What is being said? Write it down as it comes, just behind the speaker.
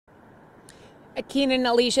Keenan and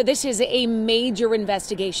Alicia, this is a major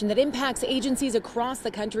investigation that impacts agencies across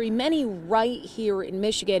the country, many right here in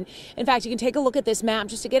Michigan. In fact, you can take a look at this map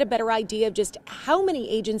just to get a better idea of just how many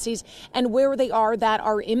agencies and where they are that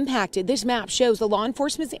are impacted. This map shows the law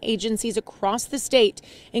enforcement agencies across the state,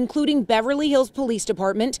 including Beverly Hills Police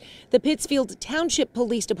Department, the Pittsfield Township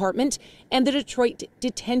Police Department, and the Detroit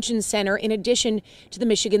Detention Center, in addition to the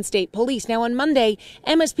Michigan State Police. Now, on Monday,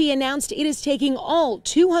 MSP announced it is taking all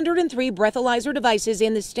 203 breathalyzer devices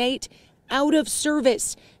in the state out of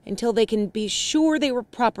service until they can be sure they were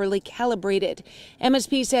properly calibrated.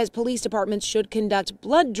 MSP says police departments should conduct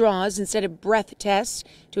blood draws instead of breath tests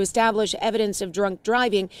to establish evidence of drunk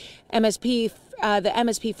driving. The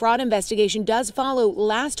MSP fraud investigation does follow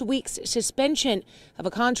last week's suspension of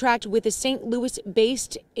a contract with the St.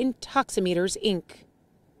 Louis-based Intoximeters, Inc.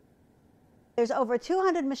 There's over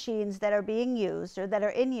 200 machines that are being used or that are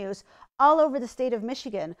in use all over the state of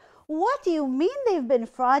Michigan. What do you mean they've been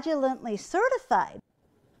fraudulently certified?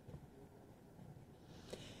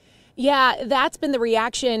 Yeah, that's been the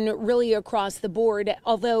reaction really across the board.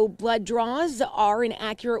 Although blood draws are an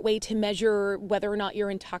accurate way to measure whether or not you're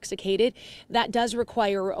intoxicated, that does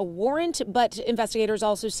require a warrant. But investigators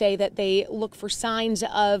also say that they look for signs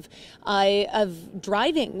of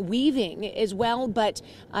driving, weaving as well. But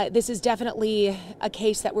this is definitely a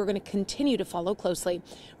case that we're going to continue to follow closely.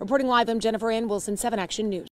 Reporting live, I'm Jennifer Ann Wilson, 7 Action News.